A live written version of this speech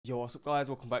Yo, what's up guys,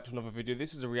 welcome back to another video.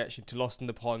 This is a reaction to Lost in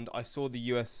the Pond. I saw the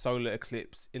US solar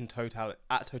eclipse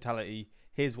at Totality.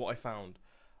 Here's what I found.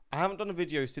 I haven't done a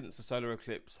video since the solar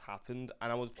eclipse happened,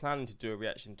 and I was planning to do a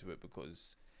reaction to it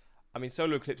because,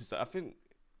 solar eclipses,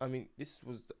 this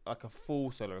was like a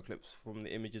full solar eclipse from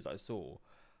the images I saw.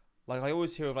 Like, I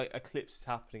always hear of like eclipses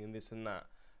happening and this and that,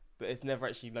 but it's never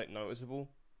actually like noticeable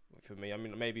for me.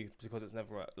 Maybe because it's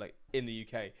never like in the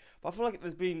UK, but I feel like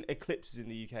there's been eclipses in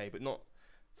the UK, but not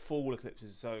full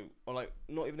eclipses, or like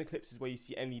not even eclipses where you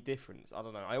see any difference. I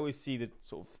don't know. I always see the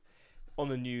sort of on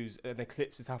the news an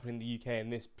eclipse is happening in the UK in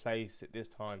this place at this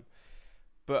time,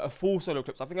 but a full solar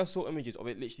eclipse, I think I saw images of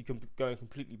it literally going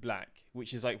completely black,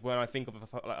 which is like when I think of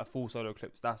a full solar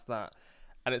eclipse, that's that.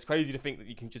 And it's crazy to think that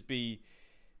it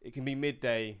can be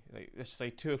midday, like let's just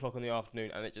say 2 o'clock in the afternoon,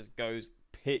 and it just goes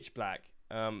pitch black.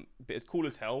 But it's cool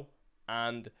as hell,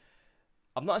 and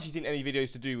I've not actually seen any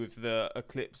videos to do with the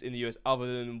eclipse in the US other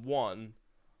than one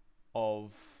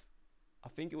of, I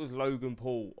think it was Logan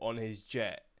Paul on his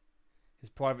jet, his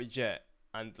private jet,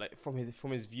 and like from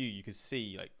his view you could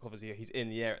see like obviously he's in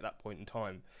the air at that point in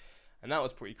time, and that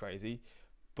was pretty crazy.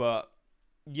 But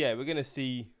yeah, we're gonna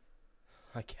see,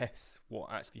 I guess,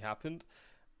 what actually happened,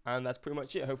 and that's pretty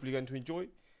much it. Hopefully you're going to enjoy.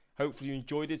 Hopefully you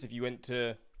enjoyed this. If you went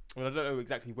to, I don't know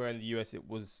exactly where in the US it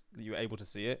was that you were able to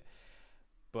see it.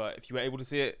 But if you were able to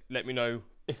see it, let me know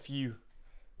if you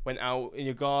went out in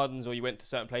your gardens or you went to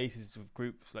certain places with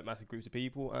groups, like massive groups of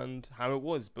people, and how it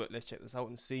was. But let's check this out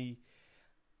and see,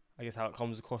 I guess, how it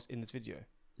comes across in this video.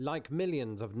 Like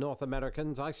millions of North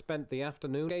Americans, I spent the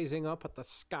afternoon gazing up at the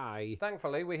sky.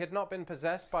 Thankfully, we had not been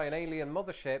possessed by an alien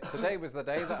mothership. Today was the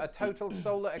day that a total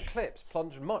solar eclipse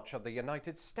plunged much of the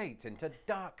United States into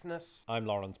darkness. I'm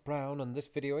Lawrence Brown, and this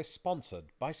video is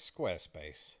sponsored by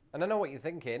Squarespace. And I know what you're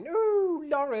thinking. Ooh,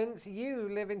 Lawrence, you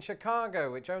live in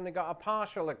Chicago, which only got a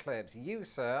partial eclipse. You,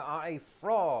 sir, are a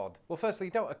fraud. Well, firstly,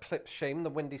 don't eclipse shame the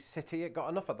Windy City. It got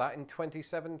enough of that in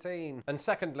 2017. And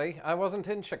secondly, I wasn't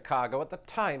in Chicago at the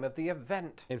time of the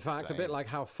event. In fact, a bit like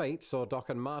how fate saw Doc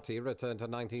and Marty return to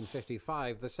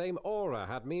 1955, the same aura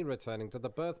had me returning to the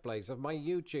birthplace of my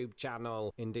YouTube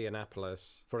channel,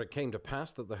 Indianapolis. For it came to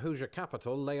pass that the Hoosier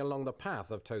capital lay along the path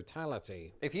of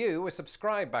totality. If you were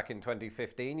subscribed back in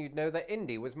 2015, you'd know that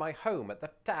Indy was my home at the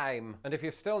time. And if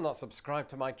you're still not subscribed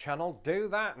to my channel, do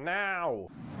that now!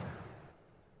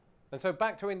 And so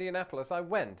back to Indianapolis I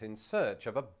went in search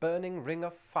of a burning ring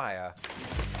of fire.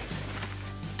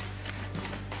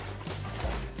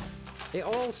 It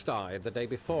all started the day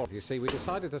before. You see, we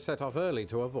decided to set off early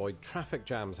to avoid traffic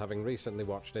jams, having recently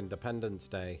watched Independence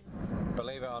Day.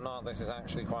 Believe it or not, this is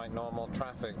actually quite normal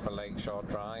traffic for Lakeshore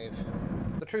Drive.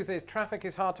 The truth is, traffic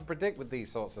is hard to predict with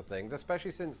these sorts of things,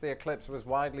 especially since the eclipse was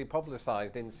widely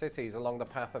publicised in cities along the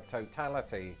path of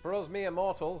totality. For us mere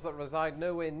mortals that reside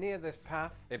nowhere near this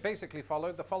path, it basically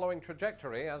followed the following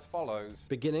trajectory as follows.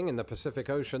 Beginning in the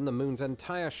Pacific Ocean, the moon's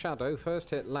entire shadow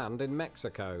first hit land in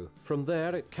Mexico. From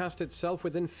there, it cast itself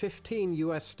within 15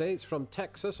 US states, from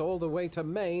Texas all the way to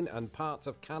Maine and parts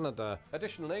of Canada.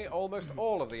 Additionally, almost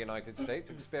all of the United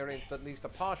States experienced at least a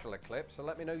partial eclipse, so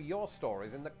let me know your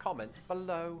stories in the comments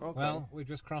below. Okay. Well, we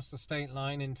just crossed the state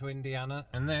line into Indiana,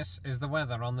 and this is the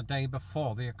weather on the day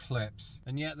before the eclipse.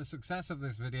 And yet the success of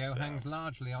this video hangs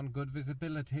largely on good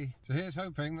visibility. So here's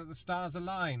hoping that the stars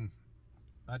align.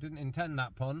 I didn't intend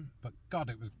that pun, but God,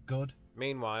 it was good.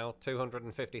 Meanwhile,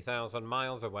 250,000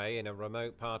 miles away in a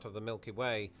remote part of the Milky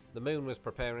Way, the moon was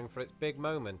preparing for its big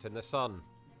moment in the sun.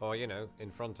 Or, you know,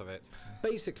 in front of it.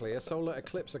 Basically, a solar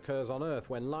eclipse occurs on Earth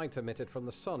when light emitted from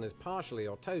the sun is partially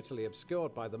or totally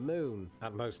obscured by the moon.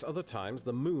 At most other times,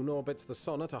 the moon orbits the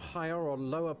sun at a higher or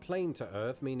lower plane to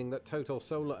Earth, meaning that total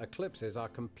solar eclipses are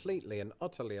completely and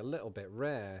utterly a little bit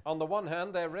rare. On the one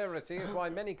hand, their rarity is why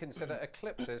many consider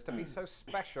eclipses to be so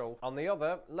special. On the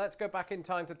other, let's go back in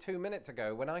time to 2 minutes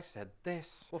ago when I said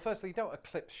this. Well, firstly, don't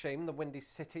eclipse shame the Windy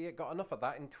City. It got enough of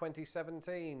that in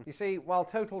 2017. You see, while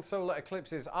total solar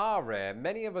eclipses are rare,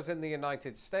 many of us in the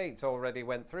United States already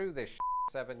went through this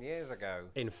 7 years ago.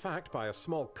 In fact, by a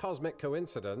small cosmic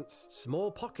coincidence, small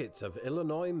pockets of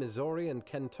Illinois, Missouri, and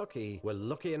Kentucky were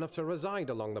lucky enough to reside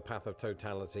along the path of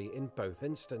totality in both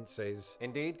instances.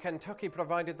 Indeed, Kentucky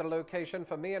provided the location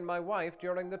for me and my wife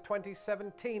during the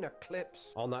 2017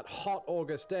 eclipse. On that hot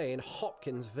August day in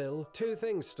Hopkinsville, 2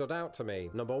 things stood out to me.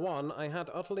 Number 1, I had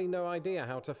utterly no idea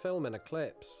how to film an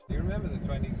eclipse. Do you remember the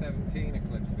 2017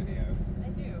 eclipse video? I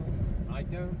do. I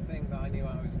don't think that I knew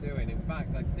what I was doing. In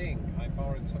fact, I think I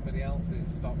borrowed somebody else's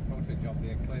stock footage of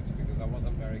the eclipse because I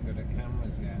wasn't very good at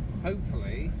cameras yet.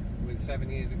 Hopefully, with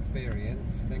 7 years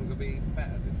experience, things will be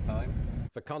better this time.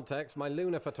 For context, my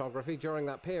lunar photography during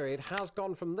that period has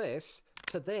gone from this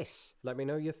to this? Let me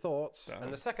know your thoughts.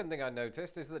 And the second thing I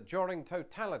noticed is that during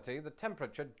totality, the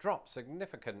temperature dropped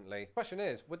significantly. Question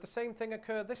is, would the same thing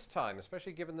occur this time,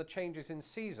 especially given the changes in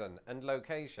season and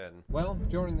location? Well,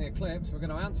 during the eclipse, we're going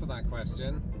to answer that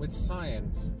question with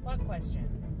science. What question?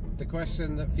 The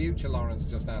question that future Lawrence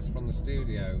just asked from the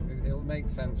studio. It'll make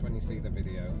sense when you see the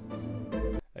video.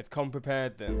 They've come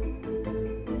prepared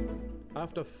then.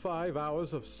 After 5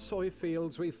 hours of soy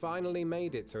fields, we finally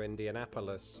made it to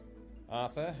Indianapolis.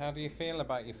 Arthur, how do you feel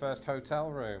about your first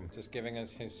hotel room? Just giving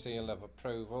us his seal of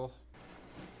approval.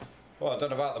 Well, I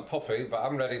don't know about the puppy, but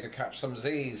I'm ready to catch some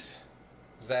Z's.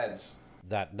 Z's.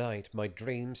 That night, my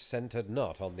dreams centered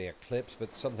not on the eclipse,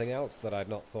 but something else that I'd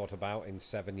not thought about in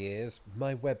 7 years.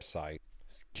 My website.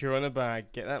 Secure on a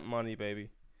bag. Get that money, baby.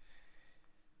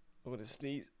 I'm gonna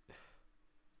sneeze.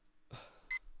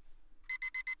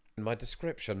 My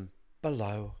description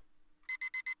below.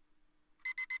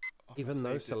 Even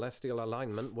though celestial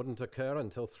alignment wouldn't occur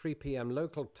until 3 p.m.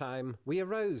 local time, we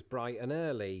arose bright and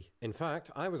early. In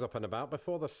fact, I was up and about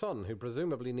before the sun, who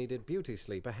presumably needed beauty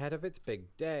sleep ahead of its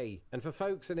big day. And for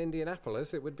folks in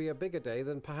Indianapolis, it would be a bigger day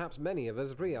than perhaps many of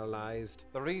us realized.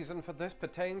 The reason for this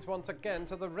pertains once again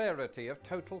to the rarity of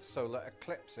total solar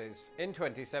eclipses. In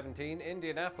 2017,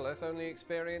 Indianapolis only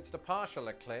experienced a partial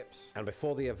eclipse. And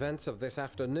before the events of this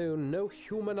afternoon, no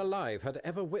human alive had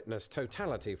ever witnessed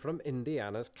totality from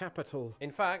Indiana's capital. In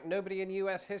fact, nobody in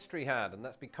US history had, and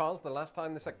that's because the last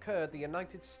time this occurred, the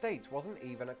United States wasn't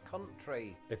even a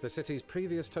country. If the city's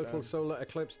previous total solar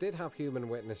eclipse did have human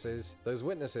witnesses, those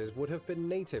witnesses would have been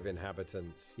native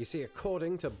inhabitants. You see,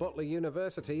 according to Butler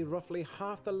University, roughly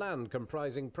half the land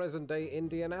comprising present-day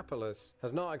Indianapolis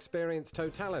has not experienced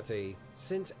totality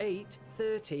since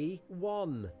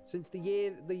 831, since the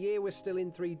year was still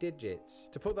in 3 digits.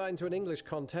 To put that into an English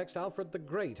context, Alfred the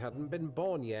Great hadn't been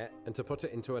born yet, and to put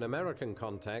it into an American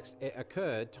context, it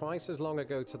occurred twice as long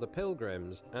ago to the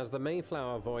Pilgrims as the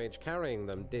Mayflower voyage carrying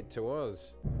them did to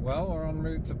us. Well, we're en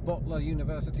route to Butler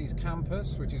University's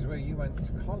campus, which is where you went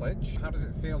to college. How does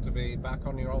it feel to be back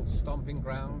on your old stomping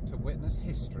ground to witness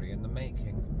history in the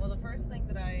making? Well, the first thing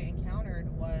that I encountered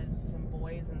was some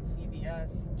boys in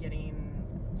CVS getting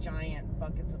giant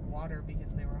buckets of water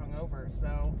because they were hungover,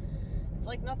 so it's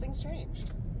like nothing's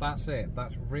changed. That's it.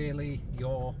 That's really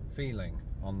your feeling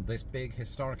on this big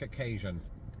historic occasion.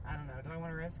 I don't know, do I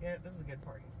want to risk it? This is a good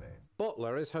parking space.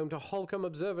 Butler is home to Holcomb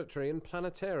Observatory and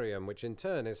Planetarium, which in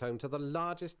turn is home to the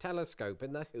largest telescope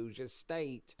in the Hoosier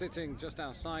state. Sitting just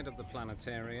outside of the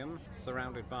planetarium,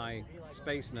 surrounded by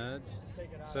space nerds.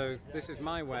 So this is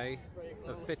my way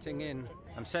of fitting in.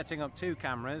 I'm setting up 2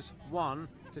 cameras, one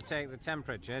to take the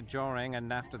temperature during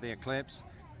and after the eclipse,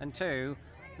 and 2,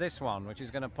 this one, which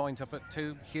is going to point up at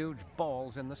 2 huge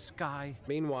balls in the sky.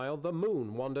 Meanwhile, the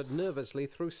moon wandered nervously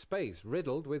through space,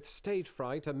 riddled with stage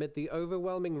fright amid the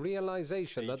overwhelming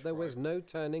realization that there was no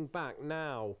turning back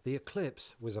now. The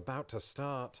eclipse was about to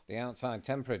start. The outside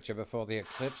temperature before the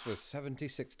eclipse was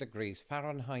 76 degrees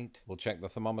Fahrenheit. We'll check the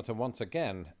thermometer once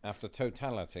again after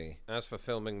totality. As for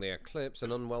filming the eclipse,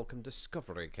 an unwelcome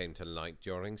discovery came to light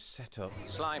during setup.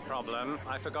 Slight problem,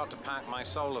 I forgot to pack my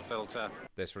solar filter.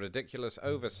 This ridiculous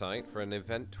oversight for an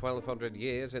event 1200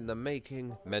 years in the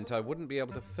making meant I wouldn't be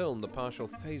able to film the partial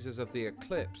phases of the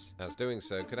eclipse, as doing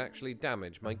so could actually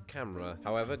damage my camera.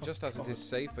 However, just as it is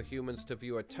safe for humans to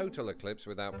view a total eclipse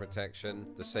without protection,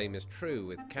 the same is true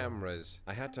with cameras.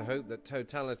 I had to hope that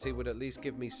totality would at least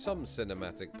give me some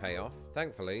cinematic payoff.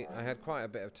 Thankfully, I had quite a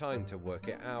bit of time to work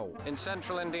it out. In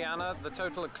central Indiana, the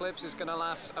total eclipse is going to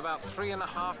last about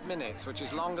 3.5 minutes, which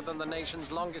is longer than the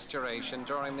nation's longest duration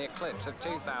during the eclipse of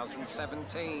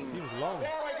 2017. Seems long.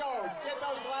 There we go. Get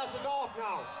those glasses off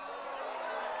now.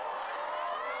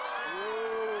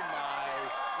 Oh my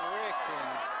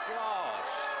freaking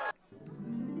gosh.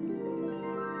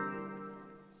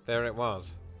 There it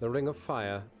was. The Ring of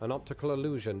Fire, an optical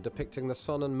illusion depicting the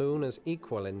sun and moon as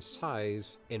equal in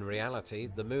size. In reality,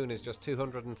 the moon is just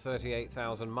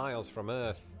 238,000 miles from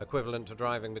Earth, equivalent to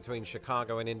driving between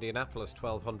Chicago and Indianapolis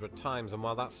 1,200 times, and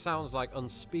while that sounds like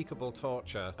unspeakable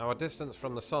torture, our distance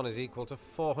from the sun is equal to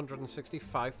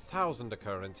 465,000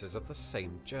 occurrences of the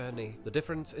same journey. The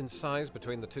difference in size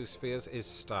between the 2 spheres is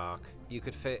stark. You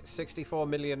could fit 64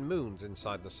 million moons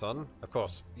inside the sun. Of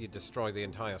course, you'd destroy the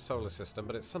entire solar system,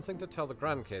 but it's something to tell the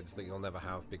grandkids that you'll never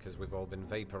have because we've all been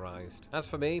vaporized. As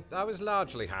for me, I was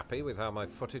largely happy with how my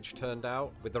footage turned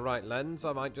out. With the right lens,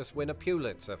 I might just win a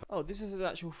Pulitzer. Oh, this is the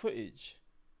actual footage.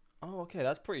 Oh, okay,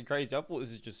 that's pretty crazy. I thought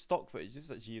this is just stock footage. This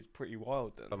actually is pretty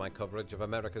wild then. For my coverage of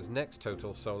America's next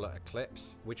total solar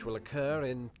eclipse, which will occur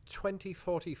in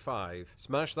 2045.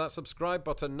 Smash that subscribe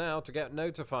button now to get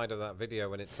notified of that video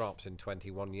when it drops in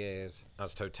 21 years.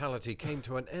 As totality came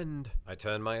to an end, I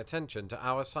turned my attention to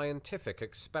our scientific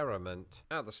experiment.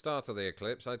 At the start of the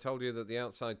eclipse, I told you that the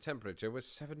outside temperature was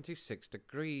 76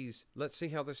 degrees. Let's see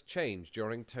how this changed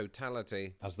during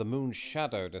totality. As the moon's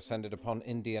shadow descended upon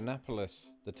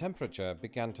Indianapolis, the temperature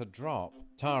began to drop.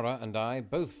 Tara and I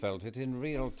both felt it in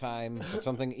real time, but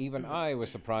something even I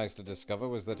was surprised to discover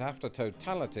was that after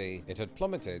totality, it had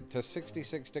plummeted to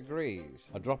 66 degrees,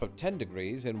 a drop of 10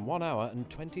 degrees in 1 hour and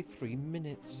 23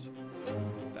 minutes.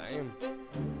 Damn.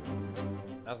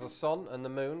 As the sun and the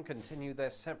moon continue their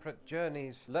separate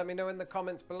journeys, let me know in the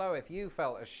comments below if you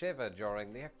felt a shiver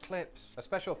during the eclipse. A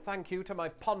special thank you to my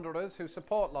ponderers who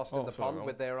support Lost in the Pond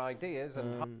with their ideas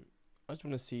and... I just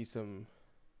want to see some...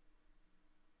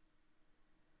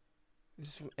 This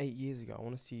is from 8 years ago. I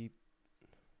want to see...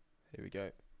 Here we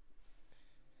go.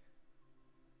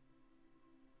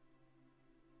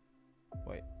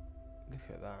 Wait. Look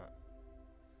at that.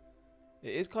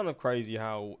 It is kind of crazy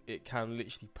how it can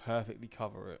literally perfectly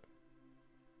cover it.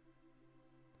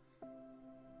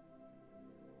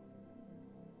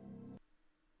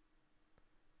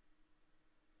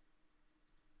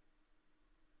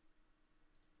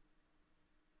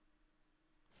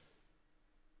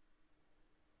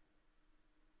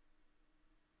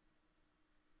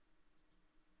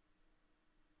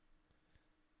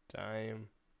 Damn.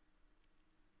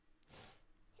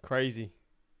 Crazy.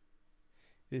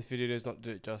 This video does not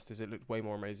do it justice. It looked way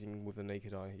more amazing with the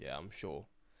naked eye. Yeah, I'm sure.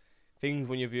 Things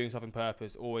when you're viewing stuff in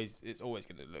purpose, it's always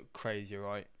going to look crazy,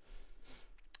 right?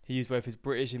 He used both his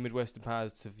British and Midwestern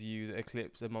powers to view the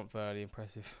eclipse a month early.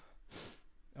 Impressive.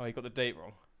 Oh, he got the date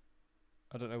wrong.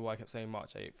 I don't know why I kept saying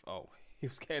March 8th. Oh, he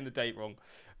was getting the date wrong.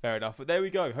 Fair enough. But there we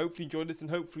go. Hopefully you enjoyed this, and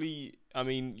hopefully, I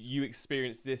mean, you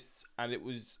experienced this and it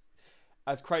was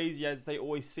as crazy as they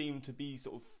always seem to be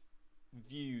sort of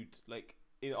viewed, like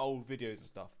in old videos and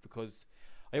stuff, because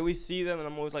I always see them and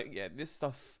I'm always like, yeah, this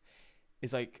stuff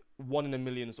is like 1 in a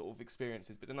million sort of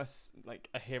experiences. But then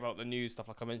I hear about the news stuff,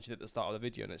 like I mentioned at the start of the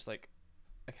video, and it's like,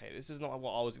 okay, this is not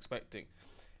what I was expecting.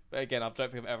 But again, I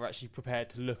don't think I've ever actually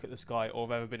prepared to look at the sky, or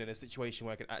I've ever been in a situation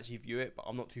where I can actually view it. But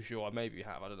I'm not too sure. I maybe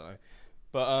have. I don't know.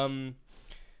 But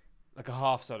like a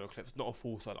half solar eclipse, not a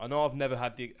full solar. I know I've never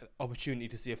had the opportunity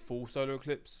to see a full solar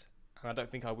eclipse, and I don't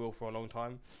think I will for a long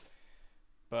time.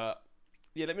 But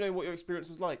yeah, let me know what your experience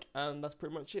was like, and that's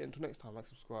pretty much it. Until next time, like,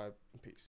 subscribe, and peace.